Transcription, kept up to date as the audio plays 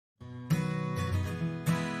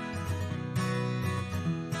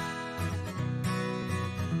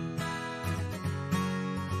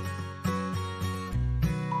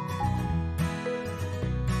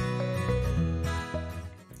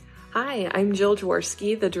Hi, I'm Jill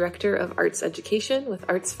Jaworski, the Director of Arts Education with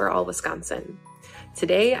Arts for All Wisconsin.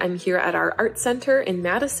 Today, I'm here at our Art Center in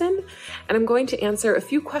Madison, and I'm going to answer a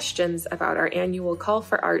few questions about our annual Call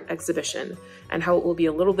for Art exhibition and how it will be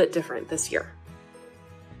a little bit different this year.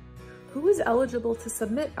 Who is eligible to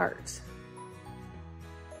submit art?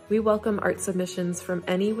 We welcome art submissions from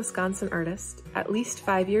any Wisconsin artist, at least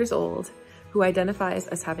 5 years old, who identifies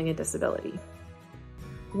as having a disability.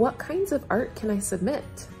 What kinds of art can I submit?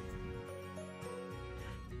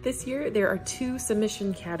 This year, there are 2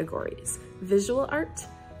 submission categories, visual art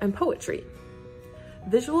and poetry.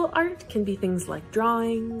 Visual art can be things like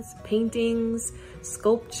drawings, paintings,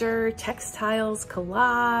 sculpture, textiles,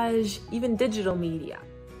 collage, even digital media.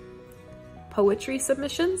 Poetry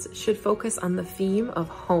submissions should focus on the theme of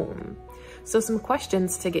home. So some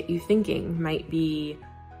questions to get you thinking might be,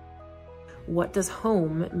 what does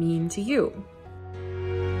home mean to you?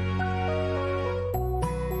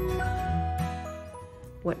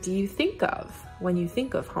 What do you think of when you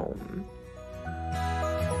think of home?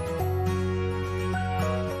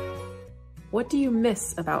 What do you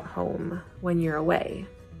miss about home when you're away?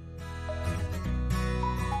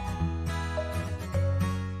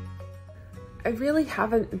 I really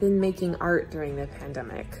haven't been making art during the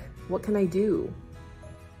pandemic. What can I do?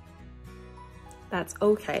 That's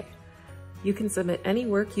okay. You can submit any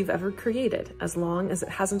work you've ever created as long as it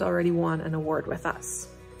hasn't already won an award with us.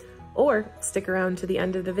 Or stick around to the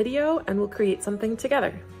end of the video and we'll create something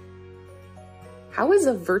together. How is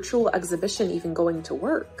a virtual exhibition even going to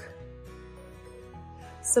work?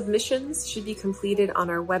 Submissions should be completed on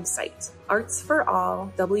our website,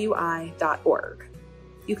 artsforallwi.org.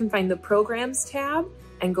 You can find the Programs tab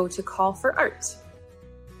and go to Call for Art.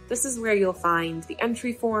 This is where you'll find the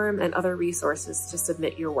entry form and other resources to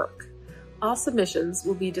submit your work. All submissions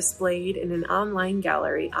will be displayed in an online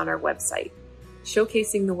gallery on our website,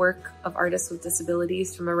 showcasing the work of artists with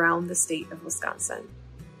disabilities from around the state of Wisconsin.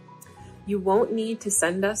 You won't need to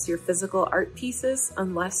send us your physical art pieces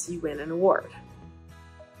unless you win an award.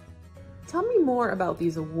 Tell me more about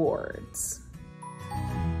these awards.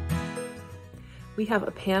 We have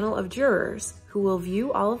a panel of jurors who will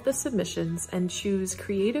view all of the submissions and choose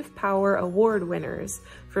Creative Power Award winners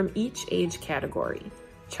from each age category: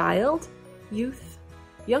 child, youth,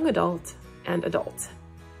 young adult, and adult.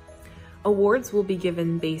 Awards will be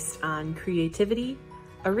given based on creativity,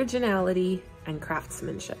 originality, and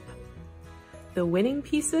craftsmanship. The winning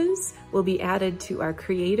pieces will be added to our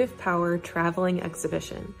Creative Power traveling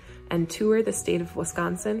exhibition and tour the state of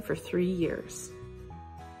Wisconsin for 3 years.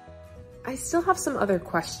 I still have some other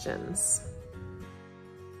questions.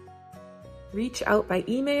 Reach out by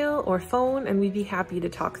email or phone and we'd be happy to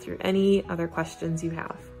talk through any other questions you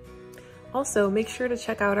have. Also, make sure to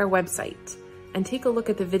check out our website and take a look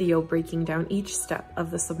at the video breaking down each step of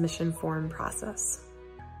the submission form process.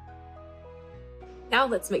 Now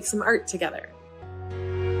let's make some art together.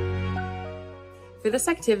 For this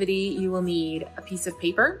activity, you will need a piece of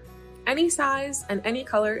paper. Any size and any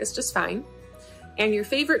color is just fine. And your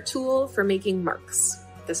favorite tool for making marks.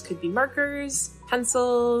 This could be markers,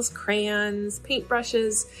 pencils, crayons,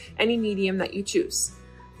 paintbrushes, any medium that you choose.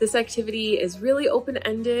 This activity is really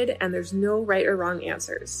open-ended and there's no right or wrong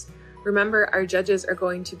answers. Remember, our judges are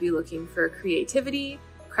going to be looking for creativity,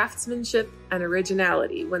 craftsmanship, and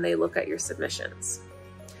originality when they look at your submissions.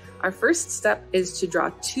 Our first step is to draw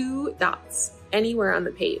 2 dots anywhere on the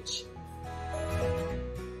page.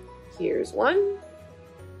 Here's 1,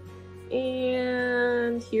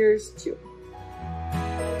 and here's 2.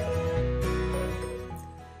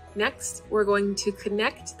 Next, we're going to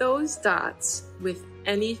connect those dots with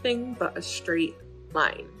anything but a straight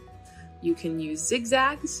line. You can use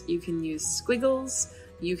zigzags, you can use squiggles,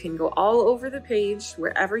 you can go all over the page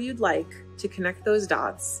wherever you'd like to connect those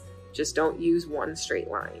dots, just don't use one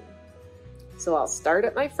straight line. So I'll start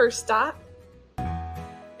at my first dot,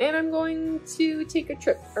 and I'm going to take a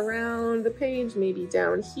trip around the page, maybe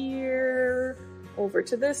down here, over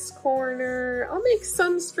to this corner. I'll make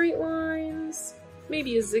some straight lines,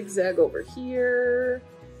 maybe a zigzag over here,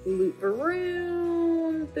 loop around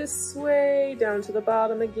this way, down to the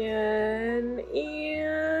bottom again,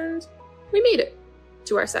 and we made it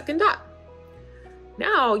to our second dot.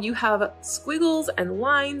 Now you have squiggles and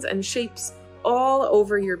lines and shapes all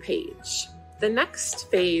over your page. The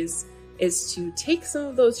next phase is to take some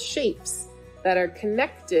of those shapes that are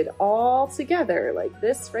connected all together, like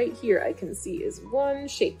this right here I can see is one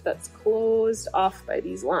shape that's closed off by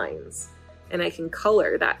these lines, and I can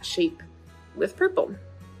color that shape with purple.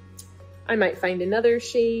 I might find another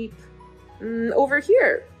shape over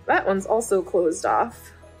here. That one's also closed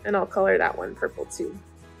off, and I'll color that one purple too.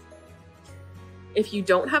 If you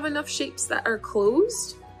don't have enough shapes that are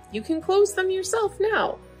closed, you can close them yourself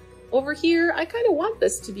now. Over here, I kind of want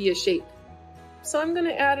this to be a shape. So I'm going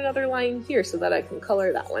to add another line here so that I can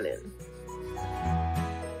color that one in.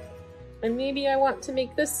 And maybe I want to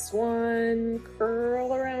make this one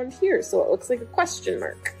curl around here so it looks like a question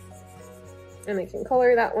mark. And I can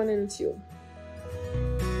color that one in too.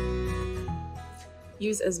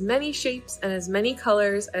 Use as many shapes and as many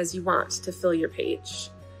colors as you want to fill your page.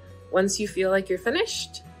 Once you feel like you're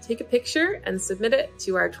finished, take a picture and submit it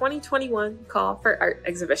to our 2021 Call for Art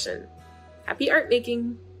exhibition. Happy art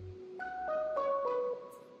making!